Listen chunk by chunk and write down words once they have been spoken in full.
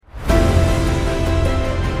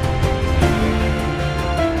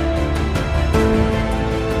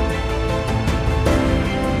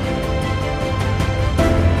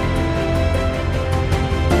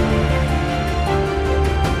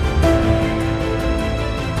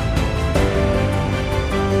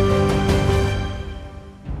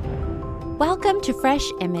Welcome to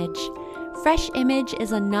Fresh Image. Fresh Image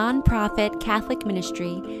is a non-profit Catholic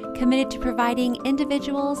ministry committed to providing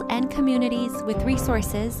individuals and communities with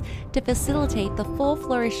resources to facilitate the full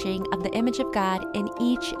flourishing of the image of God in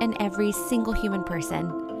each and every single human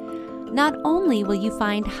person. Not only will you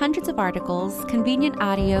find hundreds of articles, convenient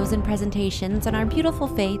audios, and presentations on our beautiful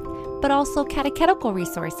faith, but also catechetical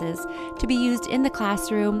resources to be used in the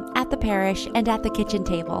classroom, at the parish, and at the kitchen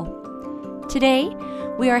table. Today,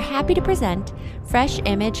 we are happy to present Fresh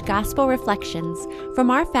Image Gospel Reflections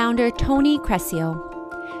from our founder, Tony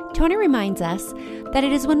Crescio. Tony reminds us that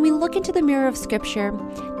it is when we look into the mirror of Scripture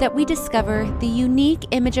that we discover the unique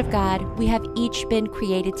image of God we have each been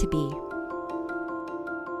created to be.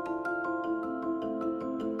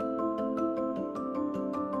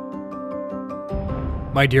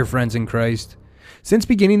 My dear friends in Christ, since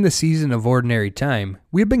beginning the season of Ordinary Time,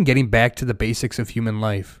 we have been getting back to the basics of human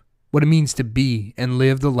life, what it means to be and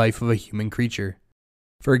live the life of a human creature.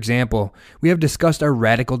 For example, we have discussed our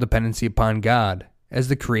radical dependency upon God as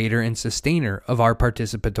the creator and sustainer of our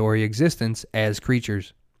participatory existence as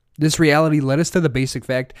creatures. This reality led us to the basic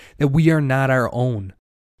fact that we are not our own,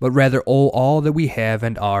 but rather owe all that we have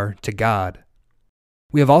and are to God.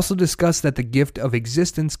 We have also discussed that the gift of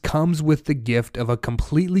existence comes with the gift of a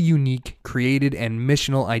completely unique, created, and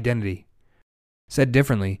missional identity. Said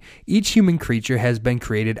differently, each human creature has been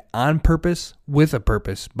created on purpose, with a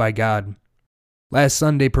purpose, by God. Last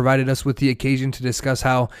Sunday provided us with the occasion to discuss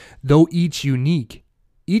how, though each unique,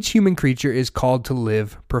 each human creature is called to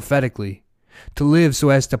live prophetically, to live so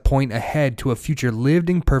as to point ahead to a future lived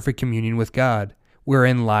in perfect communion with God,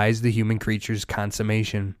 wherein lies the human creature's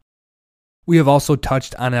consummation. We have also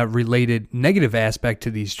touched on a related negative aspect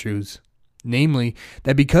to these truths, namely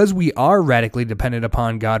that because we are radically dependent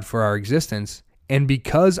upon God for our existence, and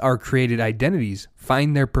because our created identities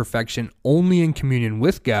find their perfection only in communion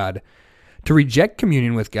with God, to reject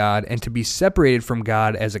communion with God and to be separated from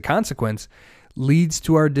God as a consequence leads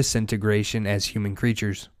to our disintegration as human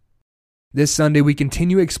creatures. This Sunday, we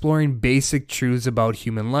continue exploring basic truths about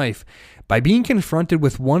human life by being confronted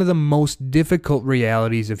with one of the most difficult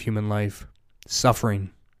realities of human life: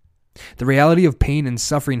 suffering. The reality of pain and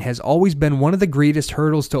suffering has always been one of the greatest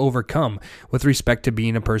hurdles to overcome with respect to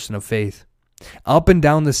being a person of faith. Up and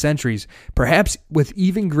down the centuries, perhaps with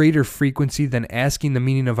even greater frequency than asking the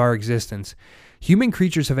meaning of our existence, human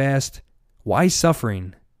creatures have asked, why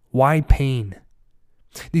suffering? Why pain?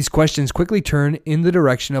 These questions quickly turn in the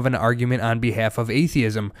direction of an argument on behalf of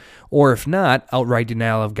atheism, or if not, outright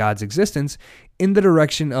denial of God's existence, in the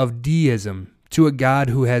direction of deism, to a God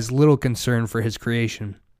who has little concern for his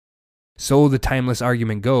creation. So the timeless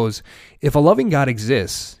argument goes, if a loving God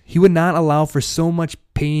exists, he would not allow for so much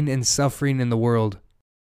pain and suffering in the world.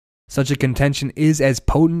 Such a contention is as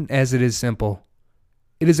potent as it is simple.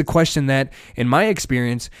 It is a question that, in my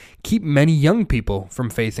experience, keep many young people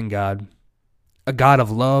from faith in God. A God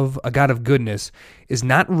of love, a God of goodness, is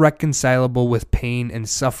not reconcilable with pain and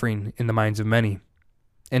suffering in the minds of many.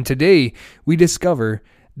 And today, we discover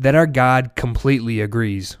that our God completely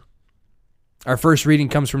agrees. Our first reading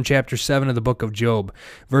comes from chapter 7 of the book of Job,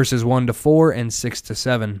 verses 1-4 and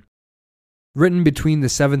 6-7. Written between the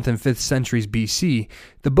 7th and 5th centuries BC,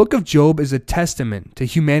 the book of Job is a testament to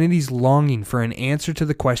humanity's longing for an answer to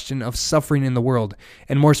the question of suffering in the world,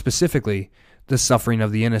 and more specifically, the suffering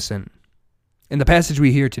of the innocent. In the passage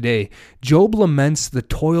we hear today, Job laments the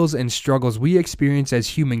toils and struggles we experience as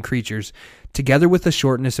human creatures, together with the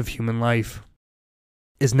shortness of human life.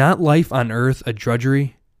 Is not life on earth a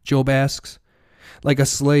drudgery? Job asks. Like a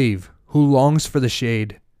slave who longs for the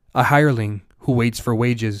shade, a hireling who waits for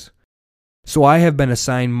wages. So I have been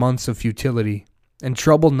assigned months of futility, and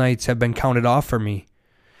troubled nights have been counted off for me.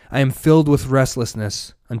 I am filled with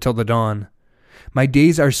restlessness until the dawn. My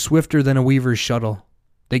days are swifter than a weaver's shuttle.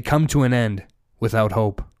 They come to an end without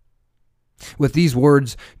hope. With these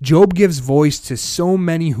words, Job gives voice to so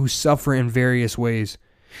many who suffer in various ways.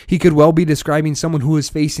 He could well be describing someone who is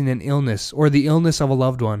facing an illness or the illness of a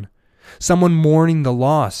loved one, someone mourning the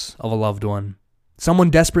loss of a loved one, someone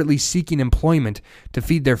desperately seeking employment to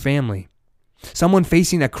feed their family, someone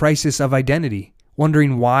facing a crisis of identity,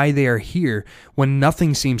 wondering why they are here when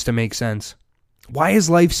nothing seems to make sense. Why is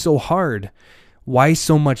life so hard? Why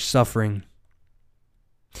so much suffering?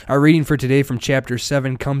 Our reading for today from chapter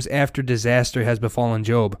 7 comes after disaster has befallen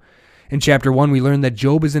Job. In chapter 1, we learn that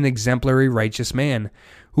Job is an exemplary righteous man,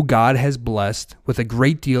 who God has blessed with a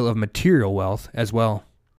great deal of material wealth as well.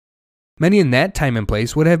 Many in that time and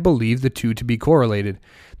place would have believed the two to be correlated,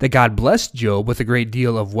 that God blessed Job with a great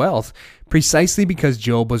deal of wealth precisely because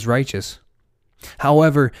Job was righteous.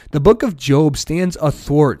 However, the book of Job stands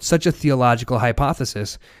athwart such a theological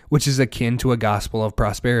hypothesis, which is akin to a gospel of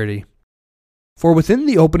prosperity. For within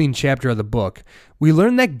the opening chapter of the book, we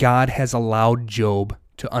learn that God has allowed Job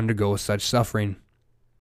to undergo such suffering.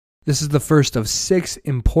 This is the first of 6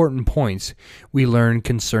 important points we learn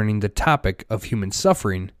concerning the topic of human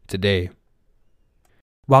suffering today.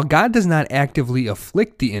 While God does not actively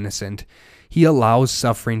afflict the innocent, He allows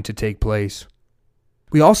suffering to take place.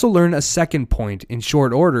 We also learn a second point in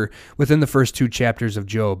short order within the first 2 chapters of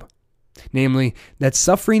Job, namely that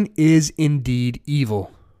suffering is indeed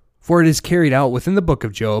evil, for it is carried out within the book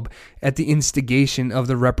of Job at the instigation of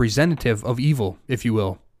the representative of evil, if you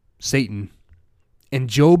will, Satan. And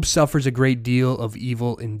Job suffers a great deal of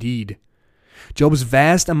evil indeed. Job's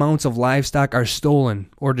vast amounts of livestock are stolen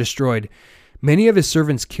or destroyed, many of his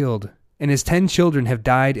servants killed, and his 10 children have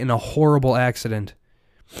died in a horrible accident.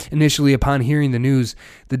 Initially, upon hearing the news,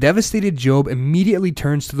 the devastated Job immediately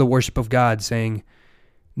turns to the worship of God, saying,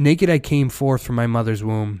 "Naked I came forth from my mother's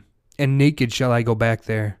womb, and naked shall I go back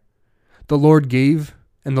there. The Lord gave,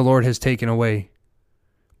 and the Lord has taken away.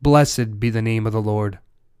 Blessed be the name of the Lord."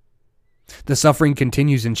 The suffering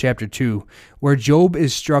continues in chapter 2, where Job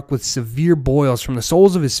is struck with severe boils from the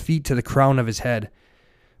soles of his feet to the crown of his head.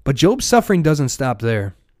 But Job's suffering doesn't stop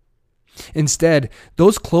there. Instead,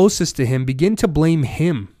 those closest to him begin to blame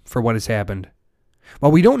him for what has happened.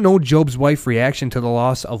 While we don't know Job's wife's reaction to the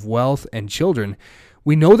loss of wealth and children,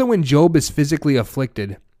 we know that when Job is physically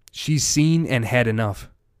afflicted, she's seen and had enough.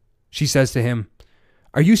 She says to him,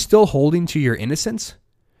 "Are you still holding to your innocence?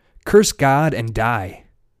 Curse God and die."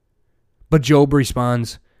 But Job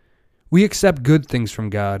responds, "We accept good things from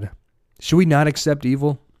God. Should we not accept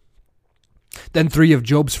evil?" Then 3 of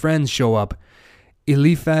Job's friends show up,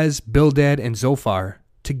 Eliphaz, Bildad, and Zophar,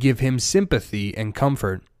 to give him sympathy and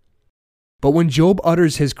comfort. But when Job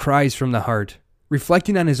utters his cries from the heart,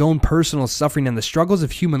 reflecting on his own personal suffering and the struggles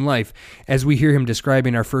of human life, as we hear him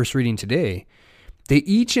describing our first reading today, they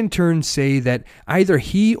each in turn say that either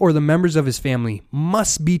he or the members of his family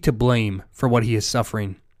must be to blame for what he is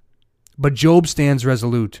suffering. But Job stands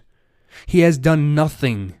resolute. He has done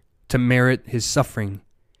nothing to merit his suffering.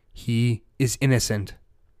 He is innocent.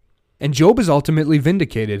 And Job is ultimately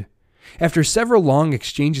vindicated. After several long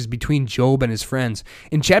exchanges between Job and his friends,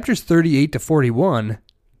 in chapters 38 to 41,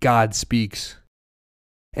 God speaks.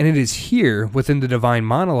 And it is here, within the divine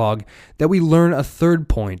monologue, that we learn a third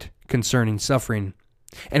point concerning suffering.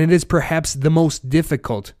 And it is perhaps the most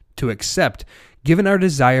difficult to accept, given our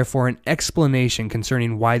desire for an explanation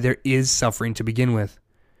concerning why there is suffering to begin with.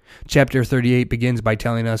 Chapter 38 begins by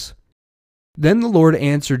telling us, "Then the Lord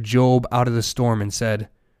answered Job out of the storm and said,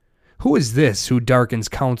 'Who is this who darkens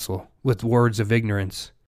counsel with words of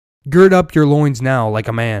ignorance? Gird up your loins now like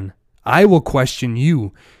a man. I will question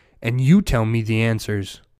you, and you tell me the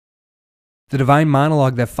answers.'" The divine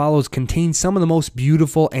monologue that follows contains some of the most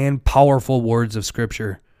beautiful and powerful words of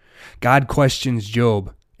Scripture. God questions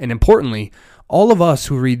Job, and importantly, all of us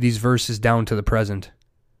who read these verses down to the present.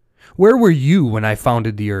 "Where were you when I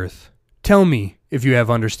founded the earth? Tell me, if you have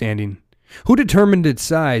understanding. Who determined its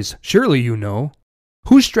size? Surely you know.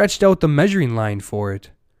 Who stretched out the measuring line for it?"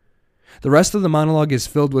 The rest of the monologue is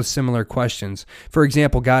filled with similar questions. For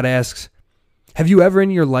example, God asks, "Have you ever in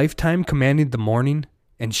your lifetime commanded the morning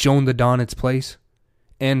and shown the dawn its place?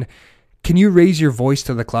 And can you raise your voice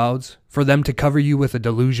to the clouds for them to cover you with a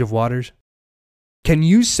deluge of waters? Can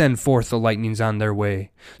you send forth the lightnings on their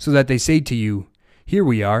way so that they say to you, 'Here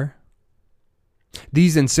we are'?"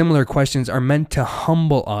 These and similar questions are meant to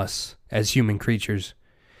humble us as human creatures.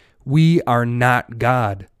 We are not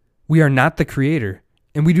God. We are not the Creator,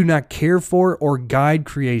 and we do not care for or guide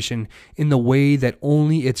creation in the way that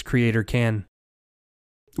only its Creator can.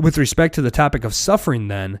 With respect to the topic of suffering,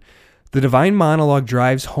 then, the divine monologue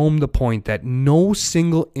drives home the point that no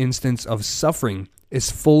single instance of suffering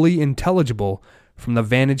is fully intelligible from the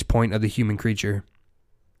vantage point of the human creature.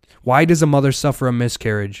 Why does a mother suffer a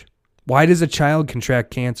miscarriage? Why does a child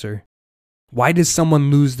contract cancer? Why does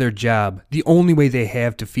someone lose their job, the only way they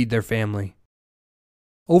have to feed their family?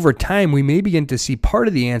 Over time, we may begin to see part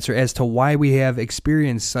of the answer as to why we have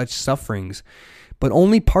experienced such sufferings, but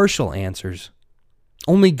only partial answers.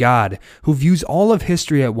 Only God, who views all of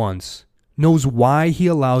history at once, knows why He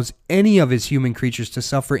allows any of His human creatures to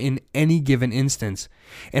suffer in any given instance,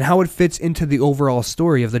 and how it fits into the overall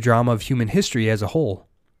story of the drama of human history as a whole.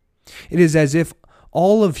 It is as if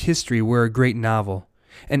all of history were a great novel,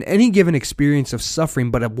 and any given experience of suffering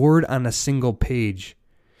but a word on a single page.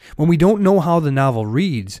 When we don't know how the novel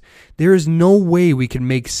reads, there is no way we can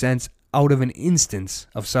make sense out of an instance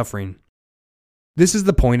of suffering. This is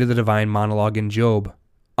the point of the divine monologue in Job.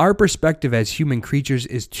 Our perspective as human creatures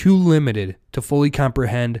is too limited to fully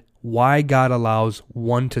comprehend why God allows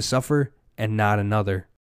one to suffer and not another.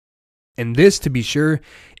 And this, to be sure,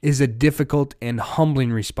 is a difficult and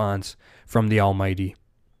humbling response from the Almighty.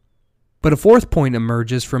 But a fourth point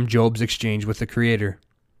emerges from Job's exchange with the Creator.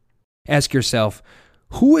 Ask yourself,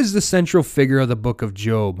 who is the central figure of the book of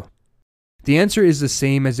Job? The answer is the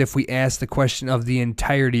same as if we ask the question of the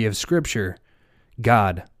entirety of Scripture: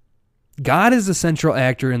 God. God is the central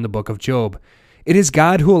actor in the book of Job. It is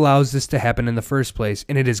God who allows this to happen in the first place,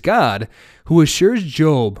 and it is God who assures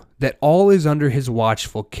Job that all is under his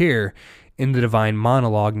watchful care in the divine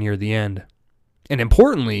monologue near the end. And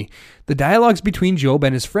importantly, the dialogues between Job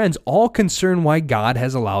and his friends all concern why God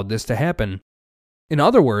has allowed this to happen. In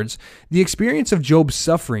other words, the experience of Job's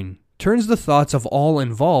suffering turns the thoughts of all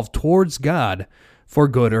involved towards God for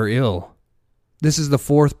good or ill. This is the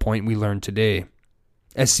fourth point we learned today.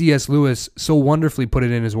 As C.S. Lewis so wonderfully put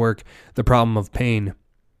it in his work, The Problem of Pain,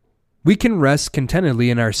 we can rest contentedly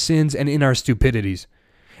in our sins and in our stupidities.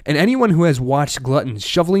 And anyone who has watched gluttons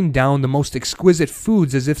shoveling down the most exquisite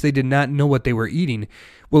foods as if they did not know what they were eating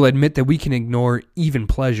will admit that we can ignore even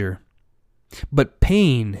pleasure. But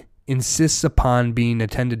pain insists upon being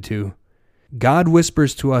attended to. God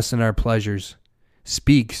whispers to us in our pleasures,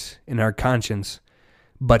 speaks in our conscience,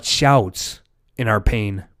 but shouts in our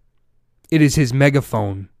pain. It is his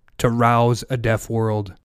megaphone to rouse a deaf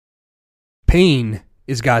world. Pain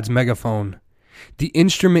is God's megaphone, the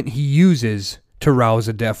instrument he uses to rouse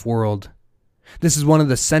a deaf world. This is one of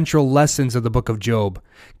the central lessons of the book of Job.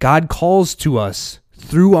 God calls to us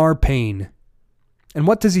through our pain. And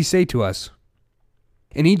what does he say to us?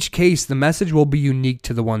 In each case, the message will be unique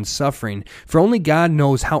to the one suffering, for only God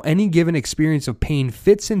knows how any given experience of pain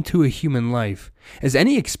fits into a human life, as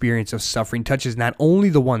any experience of suffering touches not only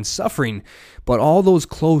the one suffering, but all those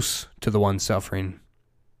close to the one suffering.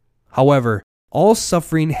 However, all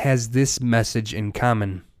suffering has this message in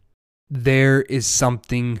common: there is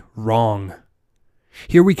something wrong.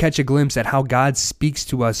 Here we catch a glimpse at how God speaks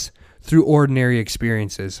to us through ordinary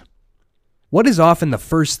experiences. What is often the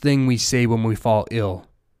first thing we say when we fall ill?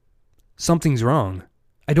 Something's wrong.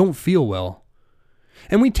 I don't feel well.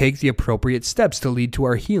 And we take the appropriate steps to lead to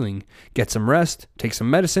our healing, get some rest, take some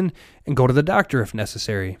medicine, and go to the doctor if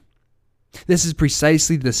necessary. This is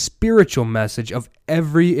precisely the spiritual message of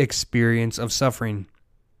every experience of suffering.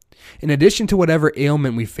 In addition to whatever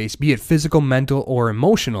ailment we face, be it physical, mental, or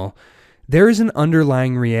emotional, there is an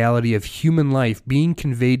underlying reality of human life being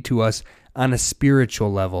conveyed to us on a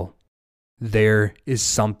spiritual level. There is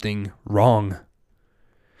something wrong.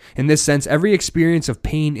 In this sense, every experience of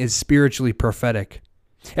pain is spiritually prophetic.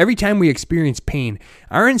 Every time we experience pain,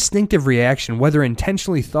 our instinctive reaction, whether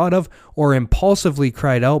intentionally thought of or impulsively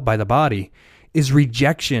cried out by the body, is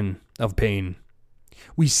rejection of pain.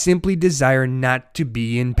 We simply desire not to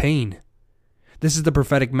be in pain. This is the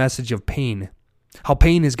prophetic message of pain. How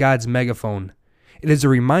pain is God's megaphone. It is a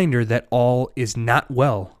reminder that all is not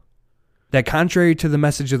well. That contrary to the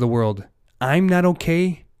message of the world, I'm not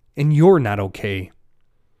okay, and you're not okay.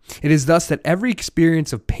 It is thus that every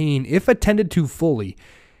experience of pain, if attended to fully,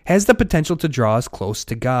 has the potential to draw us close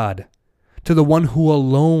to God, to the one who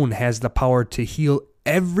alone has the power to heal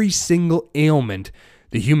every single ailment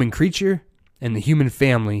the human creature and the human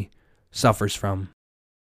family suffers from.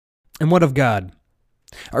 And what of God?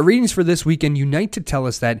 Our readings for this weekend unite to tell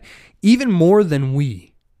us that even more than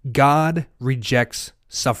we, God rejects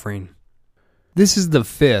suffering. This is the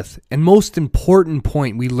fifth and most important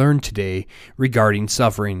point we learned today regarding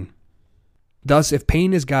suffering. Thus, if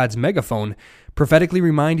pain is God's megaphone, prophetically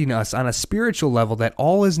reminding us on a spiritual level that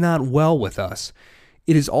all is not well with us,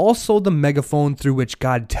 it is also the megaphone through which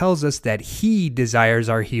God tells us that He desires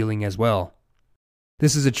our healing as well.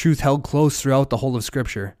 This is a truth held close throughout the whole of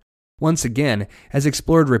Scripture. Once again, as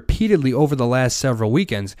explored repeatedly over the last several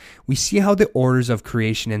weekends, we see how the orders of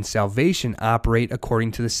creation and salvation operate according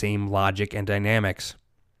to the same logic and dynamics.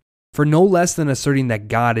 For no less than asserting that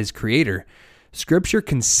God is creator, Scripture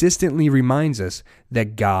consistently reminds us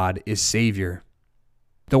that God is Savior.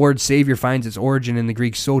 The word Savior finds its origin in the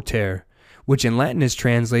Greek soter, which in Latin is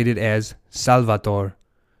translated as Salvator,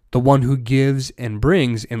 the one who gives and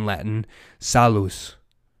brings in Latin salus.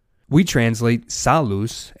 We translate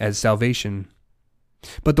salus as salvation.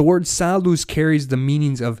 But the word salus carries the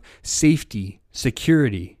meanings of safety,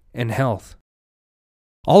 security, and health.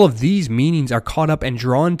 All of these meanings are caught up and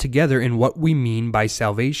drawn together in what we mean by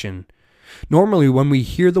salvation. Normally, when we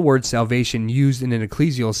hear the word salvation used in an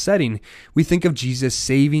ecclesial setting, we think of Jesus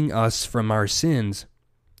saving us from our sins.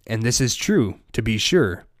 And this is true, to be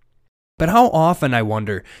sure. But how often, I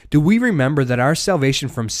wonder, do we remember that our salvation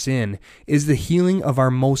from sin is the healing of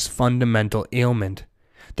our most fundamental ailment,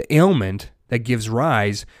 the ailment that gives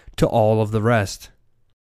rise to all of the rest?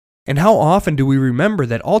 And how often do we remember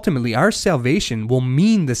that ultimately our salvation will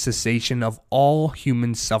mean the cessation of all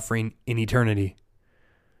human suffering in eternity?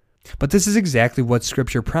 But this is exactly what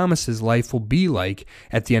Scripture promises life will be like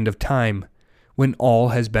at the end of time, when all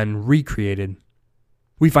has been recreated.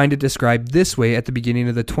 We find it described this way at the beginning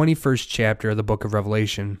of the 21st chapter of the book of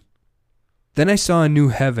Revelation. Then I saw a new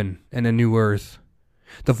heaven and a new earth.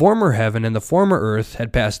 The former heaven and the former earth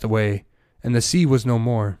had passed away, and the sea was no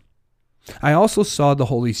more. I also saw the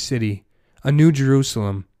holy city, a new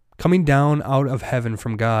Jerusalem, coming down out of heaven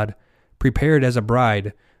from God, prepared as a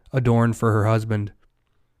bride, adorned for her husband.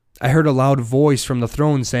 I heard a loud voice from the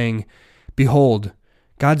throne saying, "Behold,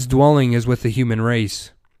 God's dwelling is with the human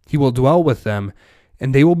race. He will dwell with them,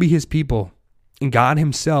 and they will be his people, and God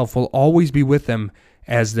himself will always be with them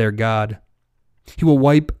as their God. He will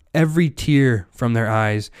wipe every tear from their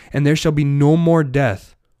eyes, and there shall be no more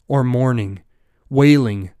death, or mourning,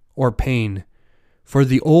 wailing, or pain, for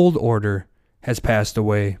the old order has passed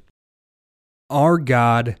away." Our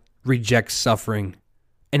God rejects suffering,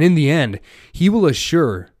 and in the end, he will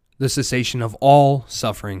assure the cessation of all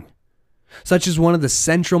suffering. Such is one of the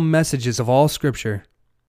central messages of all Scripture.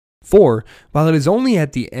 For, while it is only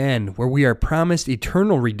at the end where we are promised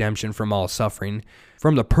eternal redemption from all suffering,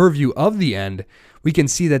 from the purview of the end, we can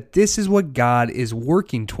see that this is what God is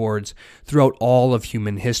working towards throughout all of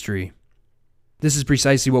human history. This is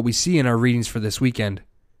precisely what we see in our readings for this weekend.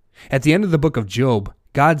 At the end of the book of Job,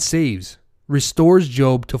 God saves, restores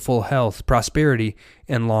Job to full health, prosperity,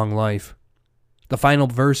 and long life. The final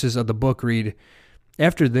verses of the book read,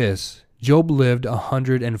 "After this, Job lived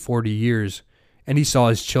 140 years, and he saw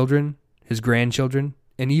his children, his grandchildren,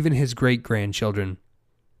 and even his great-grandchildren.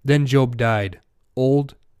 Then Job died,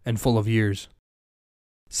 old and full of years."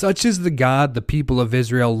 Such is the God the people of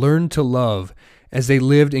Israel learned to love as they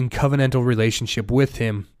lived in covenantal relationship with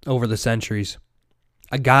him over the centuries.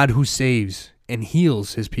 A God who saves and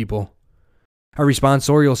heals his people. Our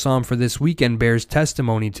responsorial psalm for this weekend bears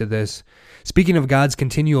testimony to this, speaking of God's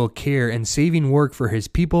continual care and saving work for his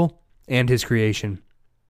people and his creation.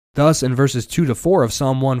 Thus, in verses 2 to 4 of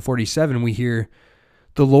Psalm 147, we hear,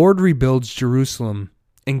 "The Lord rebuilds Jerusalem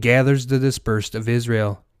and gathers the dispersed of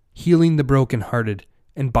Israel, healing the brokenhearted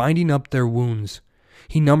and binding up their wounds.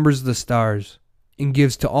 He numbers the stars and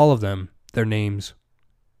gives to all of them their names."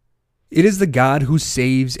 It is the God who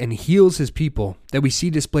saves and heals his people that we see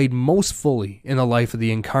displayed most fully in the life of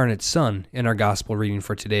the incarnate Son in our gospel reading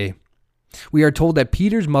for today. We are told that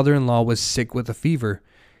Peter's mother-in-law was sick with a fever,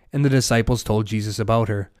 and the disciples told Jesus about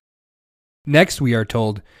her. Next, we are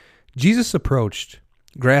told, Jesus approached,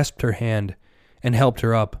 grasped her hand, and helped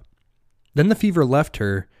her up. Then the fever left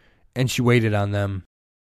her, and she waited on them.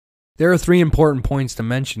 There are 3 important points to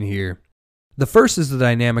mention here. The first is the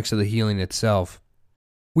dynamics of the healing itself.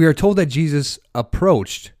 We are told that Jesus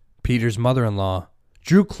approached Peter's mother-in-law,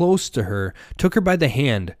 drew close to her, took her by the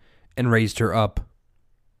hand, and raised her up.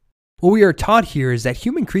 What we are taught here is that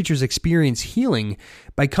human creatures experience healing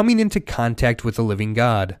by coming into contact with the living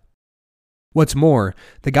God. What's more,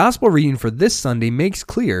 the gospel reading for this Sunday makes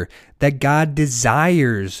clear that God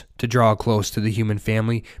desires to draw close to the human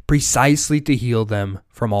family precisely to heal them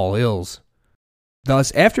from all ills.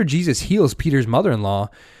 Thus, after Jesus heals Peter's mother-in-law,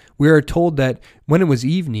 we are told that when it was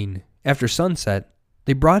evening, after sunset,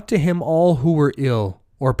 they brought to him all who were ill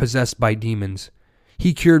or possessed by demons.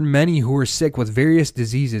 He cured many who were sick with various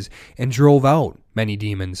diseases and drove out many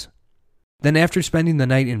demons. Then after spending the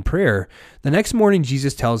night in prayer, the next morning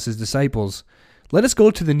Jesus tells his disciples, "Let us go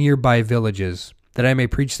to the nearby villages, that I may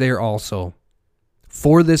preach there also.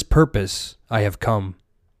 For this purpose I have come."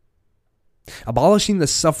 Abolishing the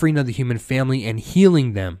suffering of the human family and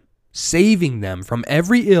healing them, saving them from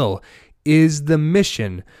every ill, is the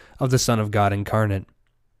mission of the Son of God incarnate.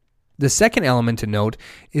 The second element to note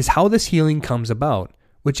is how this healing comes about,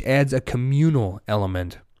 which adds a communal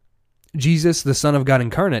element. Jesus, the Son of God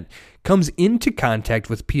incarnate, comes into contact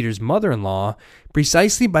with Peter's mother-in-law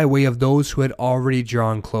precisely by way of those who had already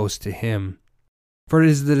drawn close to him. For it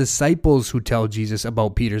is the disciples who tell Jesus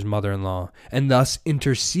about Peter's mother-in-law, and thus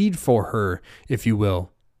intercede for her, if you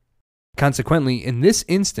will. Consequently, in this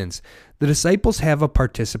instance, the disciples have a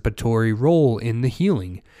participatory role in the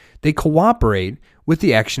healing. They cooperate with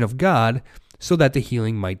the action of God so that the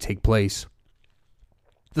healing might take place.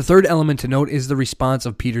 The third element to note is the response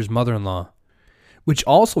of Peter's mother-in-law, which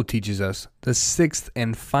also teaches us the sixth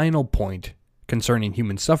and final point concerning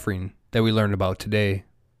human suffering that we learned about today.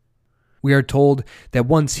 We are told that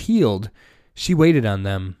once healed, she waited on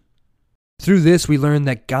them. Through this, we learn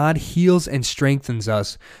that God heals and strengthens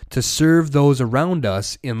us to serve those around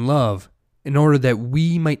us in love, in order that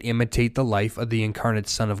we might imitate the life of the incarnate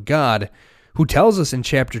Son of God, who tells us in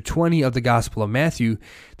chapter 20 of the Gospel of Matthew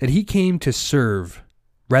that he came to serve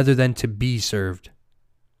rather than to be served.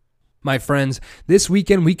 My friends, this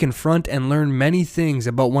weekend we confront and learn many things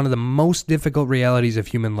about one of the most difficult realities of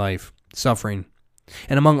human life, suffering.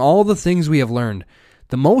 And among all the things we have learned,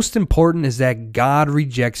 the most important is that God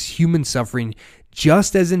rejects human suffering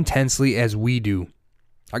just as intensely as we do.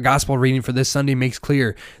 Our gospel reading for this Sunday makes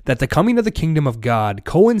clear that the coming of the kingdom of God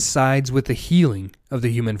coincides with the healing of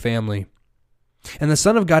the human family. And the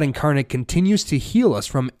Son of God incarnate continues to heal us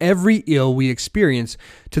from every ill we experience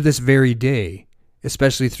to this very day,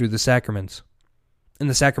 especially through the sacraments. In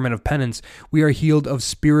the sacrament of penance, we are healed of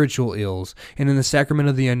spiritual ills, and in the sacrament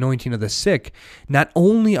of the anointing of the sick, not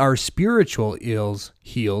only are spiritual ills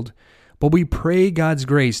healed, but we pray God's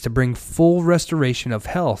grace to bring full restoration of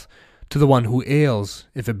health to the one who ails,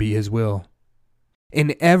 if it be his will.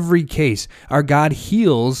 In every case, our God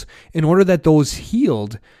heals in order that those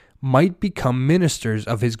healed might become ministers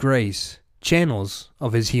of his grace, channels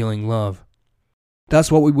of his healing love. Thus,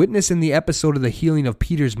 what we witness in the episode of the healing of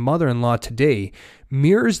Peter's mother-in-law today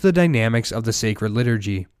mirrors the dynamics of the sacred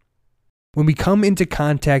liturgy. When we come into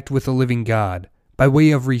contact with the living God, by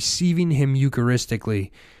way of receiving him Eucharistically,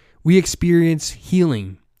 we experience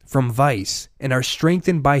healing from vice and are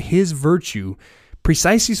strengthened by his virtue,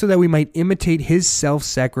 precisely so that we might imitate his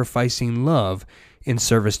self-sacrificing love in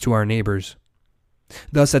service to our neighbors.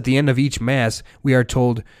 Thus, at the end of each Mass, we are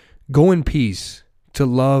told, "Go in peace to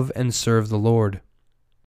love and serve the Lord."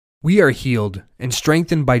 We are healed and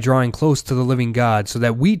strengthened by drawing close to the living God so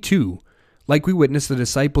that we too, like we witness the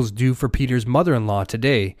disciples do for Peter's mother-in-law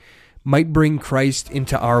today, might bring Christ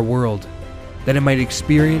into our world, that it might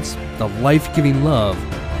experience the life-giving love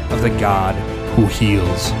of the God who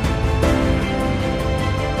heals.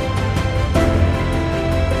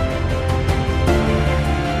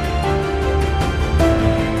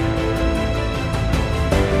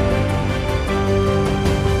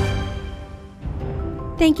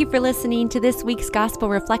 Thank you for listening to this week's Gospel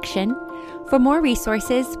Reflection. For more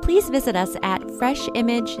resources, please visit us at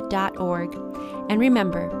freshimage.org. And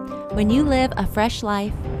remember, when you live a fresh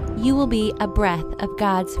life, you will be a breath of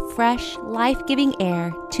God's fresh, life-giving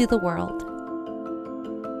air to the world.